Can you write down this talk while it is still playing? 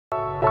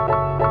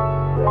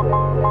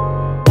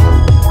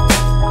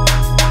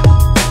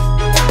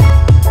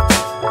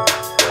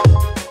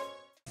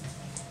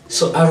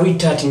So are we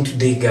tutting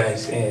today,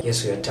 guys?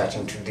 Yes, we are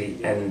tutting today.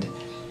 And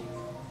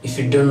if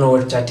you don't know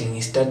what tutting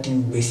is,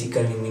 tutting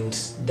basically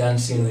means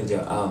dancing with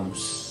your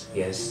arms.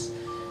 Yes,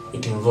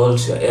 it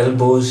involves your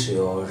elbows,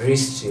 your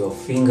wrists, your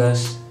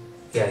fingers,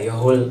 your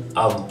whole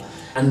arm.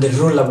 And the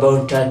rule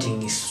about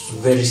tutting is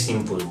very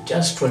simple.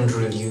 Just one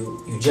rule,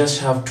 you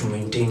just have to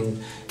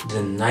maintain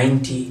the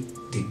 90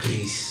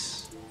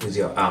 degrees with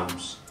your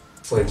arms.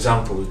 For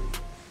example,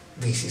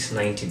 this is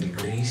 90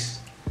 degrees.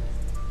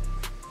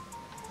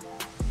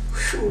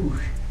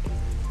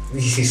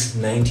 This is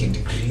 90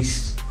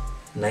 degrees,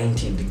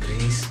 90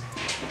 degrees,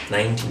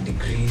 90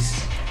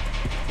 degrees,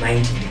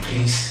 90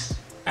 degrees.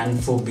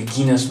 And for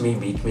beginners,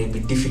 maybe it may be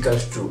difficult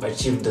to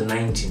achieve the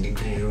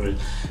 90-degree rule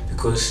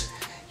because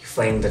you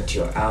find that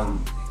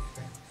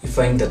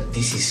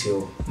this is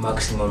your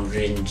maximum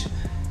range.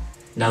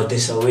 Now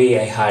there's a way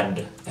I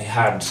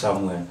heard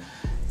somewhere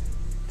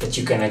that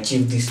you can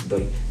achieve this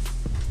by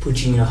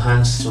putting your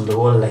hands on the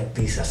wall like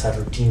this as a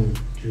routine.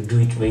 You do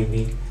it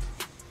maybe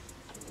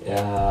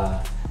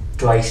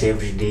twice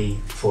every day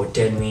for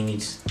 10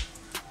 minutes,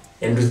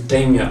 and with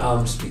time your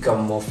arms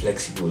become more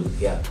flexible.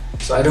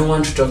 So I don't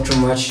want to talk too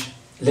much.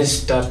 Let's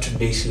start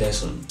today's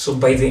lesson. So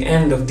by the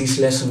end of this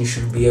lesson you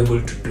should be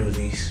able to do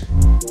this.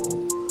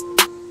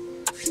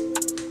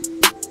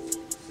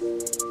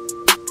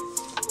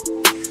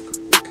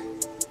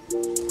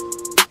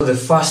 So the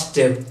first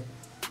step,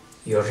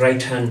 your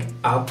right hand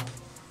up,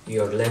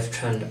 your left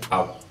hand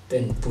up,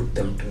 then put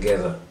them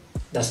together.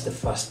 That's the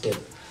first step.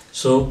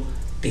 So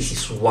this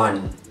is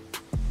 1.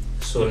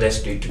 So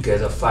let's do it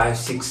together. 5,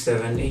 6,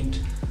 7, 8.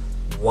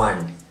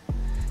 1.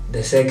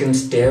 The second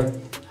step,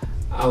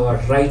 our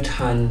right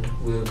hand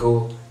will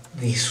go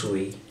this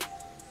way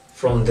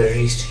from the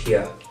wrist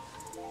here.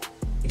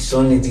 It's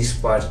only this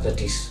part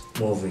that is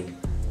moving.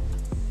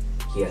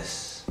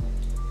 Yes.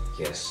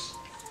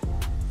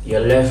 Your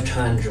left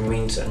hand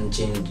remains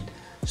unchanged.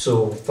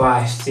 So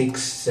 5,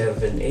 6,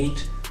 7,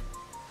 8.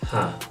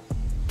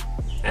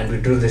 And we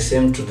do the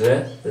same to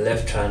the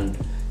left hand.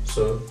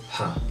 So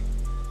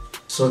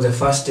So the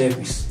first step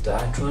is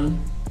that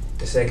one.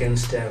 The second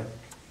step,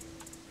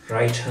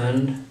 right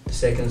hand. The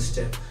second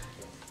step,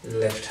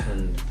 left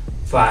hand.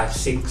 5,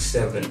 6,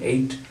 7,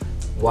 8.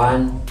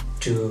 1,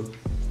 2,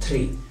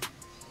 3.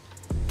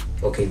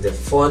 Okay, the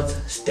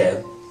fourth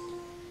step,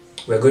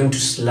 we're going to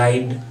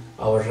slide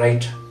our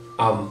right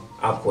arm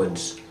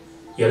upwards.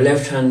 Your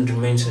left hand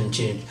remains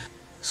unchanged.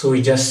 So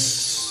we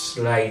just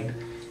slide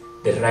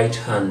the right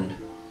hand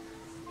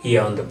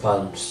here on the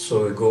palms.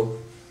 So we go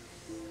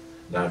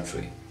that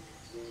way.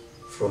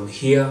 From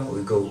here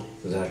we go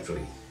that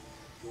way.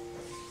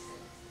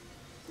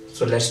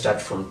 So let's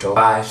start from top.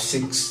 5,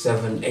 6,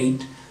 7,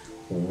 8.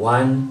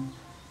 1,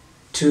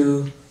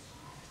 2,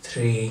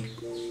 3,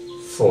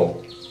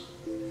 4.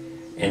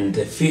 And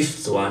the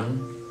fifth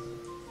one,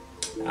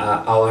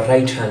 our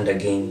right hand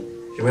again.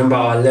 Remember,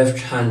 our left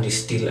hand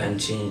is still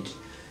unchanged.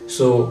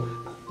 So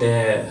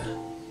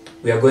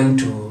we are going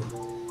to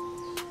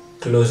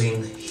close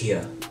in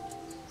here.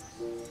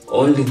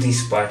 Only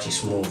this part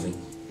is moving.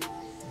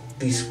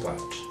 This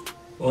part.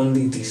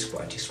 Only this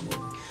part is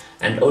moving.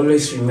 And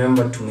always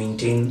remember to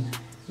maintain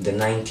the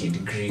 90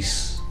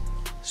 degrees.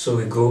 So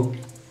we go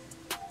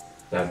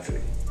that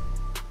way.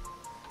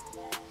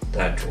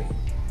 That way.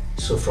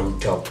 So from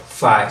top,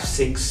 5,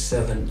 6,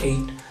 7,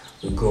 8.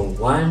 We go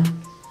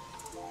 1,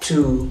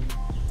 2,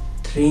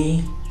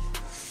 3,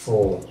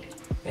 4,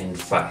 and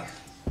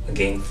 5.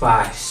 Again,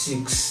 5,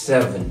 6,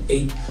 7,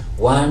 8.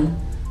 1,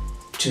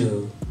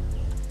 2,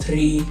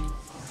 3,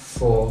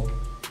 4,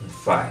 and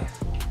 5.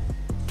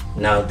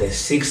 Now the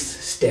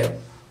sixth step,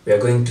 we are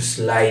going to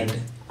slide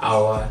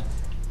our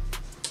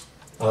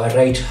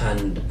right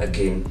hand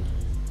again.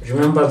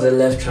 Remember, the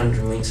left hand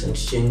remains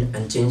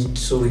unchanged,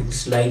 so we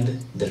slide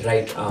the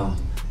right arm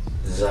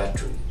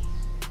that way.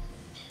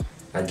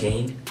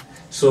 Again,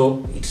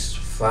 so it's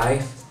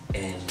 5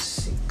 and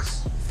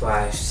 6.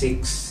 5,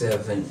 6,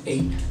 7,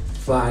 8.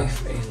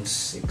 5 and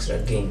 6.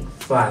 Again,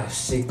 5,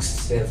 6,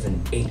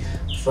 7, 8.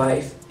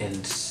 5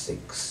 and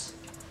 6.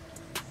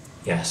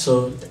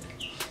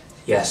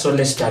 So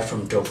let's start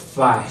from top.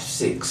 5,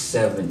 6,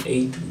 7,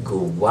 8. We go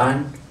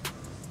 1,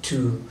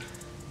 2,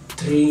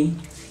 3,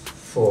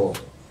 4,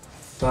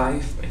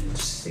 5, and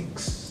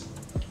 6.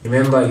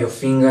 Remember, your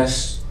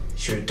fingers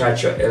should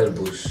touch your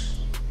elbows.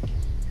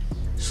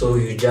 So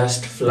you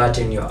just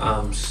flatten your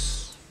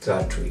arms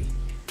that way.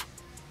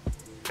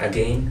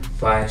 Again,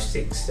 5,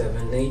 6,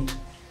 7, 8.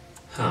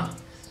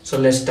 So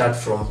let's start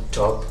from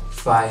top.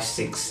 5,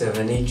 6,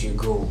 7, 8. You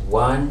go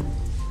 1.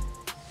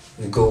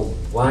 We go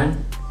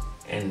 1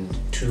 and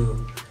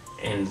 2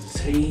 and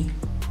 3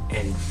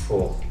 and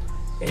 4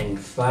 and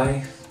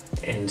 5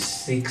 and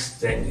 6.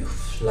 Then you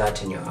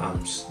flatten your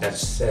arms.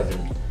 That's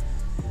 7.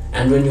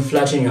 And when you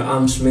flatten your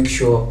arms, make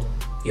sure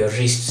your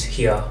wrists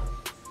here,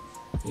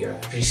 your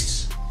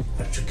wrists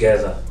are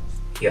together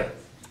here.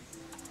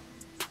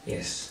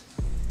 Yes.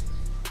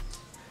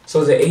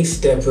 So the eighth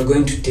step, we're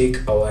going to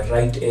take our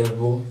right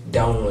elbow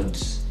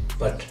downwards,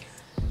 but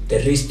the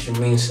wrist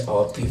remains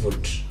our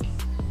pivot.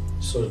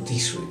 So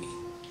this way.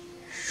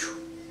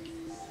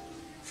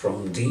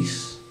 from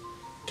this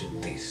to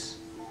this,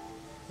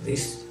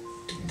 this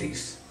to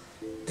this.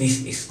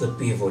 This is the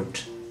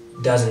pivot,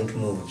 it doesn't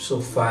move. So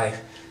 5,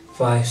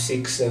 5,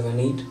 6, 7,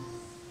 8.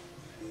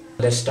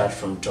 Let's start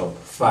from top.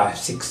 5,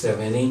 6,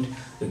 7, 8.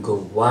 We go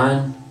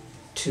 1,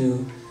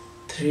 2,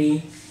 3,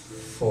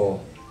 4,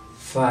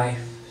 5,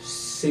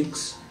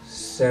 6,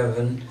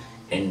 7,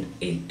 and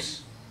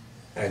 8.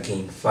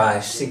 Again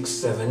 5, 6,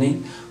 7,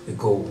 8. We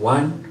go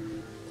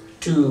 1,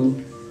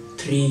 2,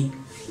 3,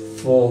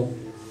 4,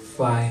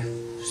 5,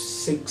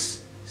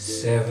 6,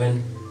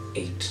 7,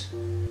 8.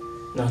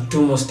 Now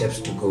 2 more steps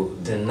to go.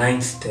 The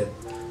 9th step,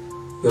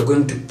 we are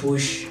going to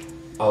push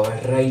our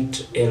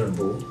right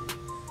elbow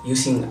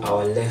using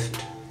our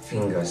left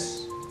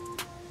fingers.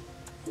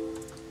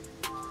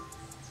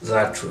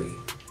 That way.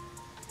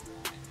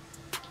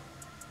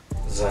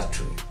 That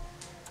way.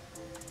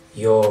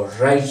 Your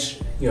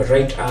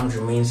right arm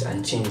remains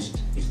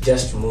unchanged. It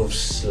just moves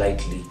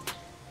slightly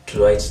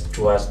towards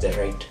the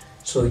right.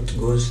 So it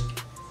goes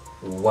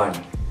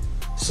 1.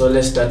 So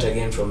let's start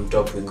again from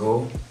top. We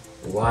go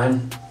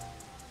 1,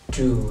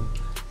 2,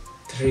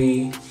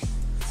 3,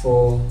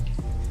 4,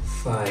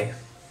 5,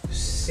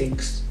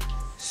 6,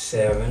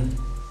 7,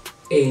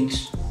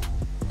 8,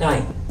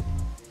 9.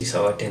 This is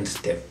our 10th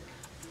step.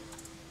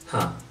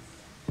 Ha.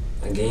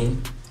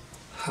 Again.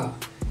 Ha.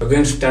 We're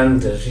going to turn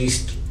the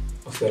wrist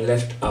of your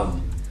left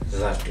arm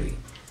that way,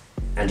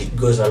 and it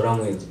goes along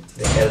with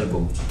the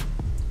elbow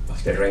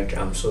of the right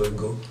arm. So we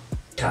go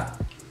ta.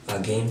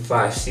 Again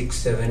 5, 6,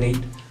 7, 8,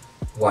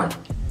 1.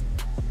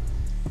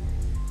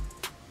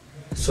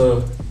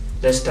 So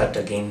let's start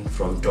again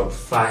from top.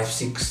 5,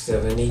 6,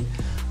 7, 8.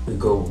 We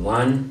go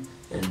 1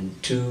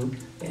 and 2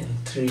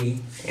 and 3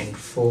 and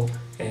 4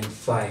 and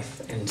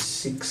 5 and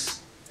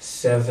 6,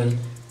 7,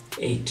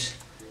 8,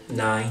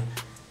 9,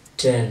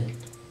 10.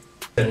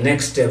 The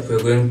next step, we're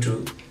going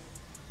to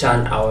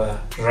turn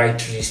our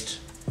right wrist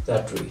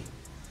that way.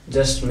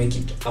 Just make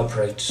it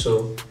upright.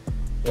 So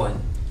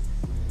 1,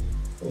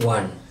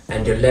 1,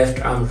 and your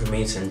left arm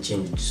remains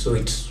unchanged. So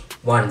it's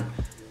 1,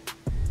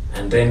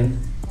 and then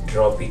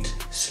drop it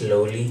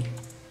slowly,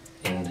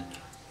 and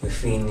we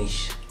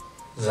finish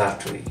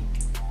that way.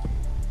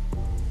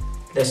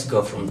 Let's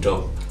go from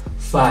top.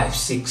 5,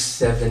 6,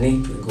 7,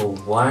 8. We go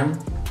 1,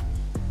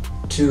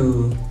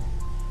 2,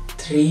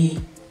 3,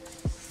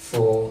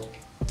 4,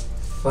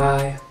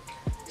 5,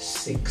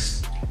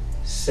 6,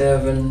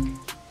 7,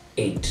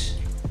 8,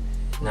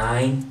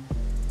 9,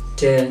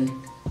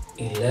 10,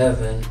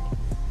 11,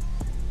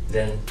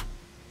 then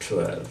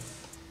 12.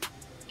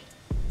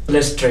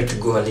 Let's try to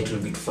go a little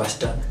bit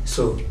faster.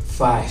 So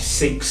 5,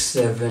 6,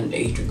 7,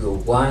 8. We go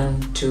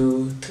 1,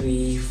 2,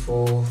 3,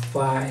 4,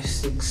 5,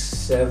 6,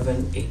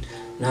 7, 8,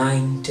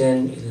 9,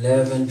 10,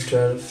 11,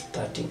 12,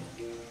 13.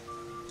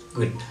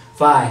 Good.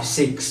 5,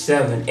 6,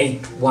 7,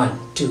 8. 1,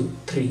 2,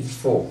 3,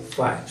 4,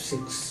 5,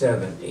 6,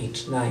 7,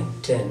 8, 9,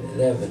 10,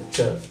 11,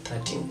 12,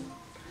 13.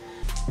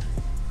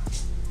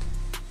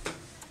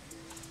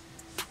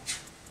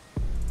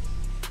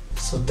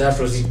 So that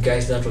was it,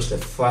 guys. That was the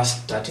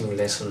first starting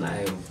lesson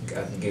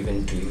I've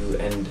given to you,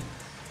 and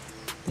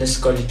let's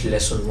call it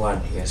lesson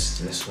 1. Yes,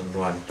 lesson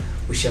 1.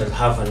 We shall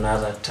have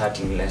another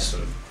starting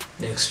lesson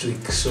next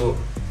week, so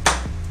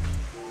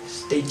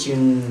stay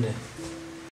tuned.